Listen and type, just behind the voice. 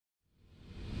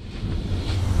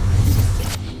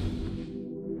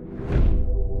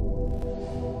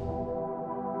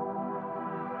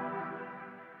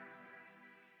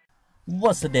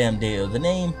What's the damn deal? The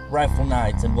name,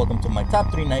 RifleKnights, and welcome to my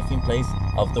top 3 knifing plays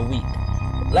of the week.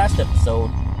 Last episode,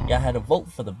 y'all had a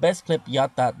vote for the best clip y'all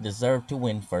thought deserved to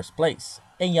win first place,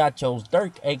 and y'all chose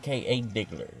Dirk, aka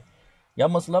Diggler. Y'all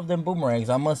must love them boomerangs.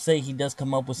 I must say he does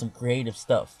come up with some creative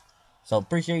stuff. So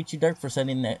appreciate you, Dirk, for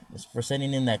sending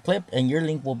in that clip, and your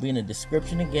link will be in the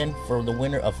description again for the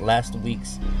winner of last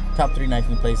week's top 3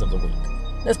 knifing plays of the week.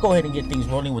 Let's go ahead and get things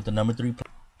rolling with the number 3 play.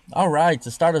 Alright,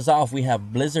 to start us off, we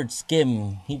have Blizzard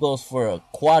Skim. He goes for a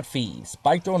quad feed,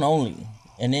 spike drone only.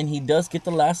 And then he does get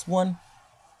the last one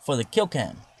for the kill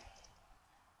cam.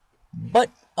 But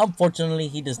unfortunately,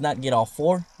 he does not get all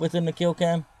 4 within the kill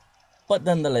cam. But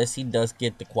nonetheless, he does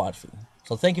get the quad feed.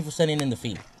 So thank you for sending in the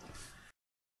feed.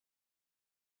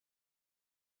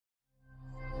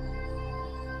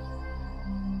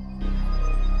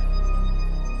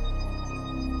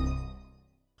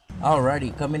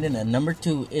 Alrighty, coming in at number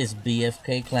 2 is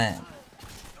BFK Clan.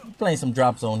 Playing some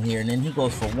drop zone here, and then he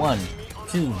goes for 1,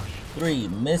 2, 3,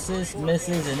 misses, and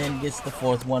then gets the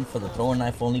 4th one for the throwing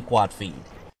knife only quad feed.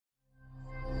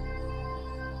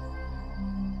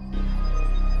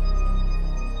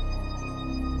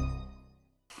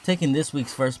 Taking this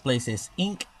week's first place is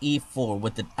Ink E4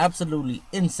 with an absolutely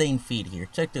insane feed here.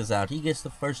 Check this out, he gets the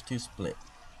first 2 split.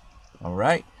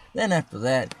 Alright. Then after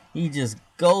that, he just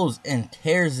goes and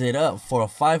tears it up for a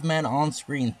 5-man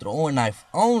on-screen throwing knife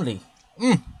only.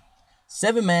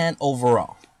 7-man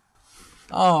overall.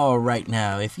 Alright,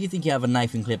 now, if you think you have a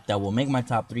knifing clip that will make my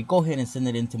top 3, go ahead and send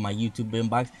it into my YouTube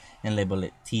inbox and label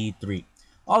it T3.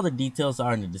 All the details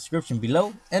are in the description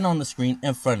below and on the screen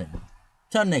in front of you.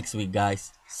 Till next week,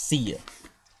 guys. See ya.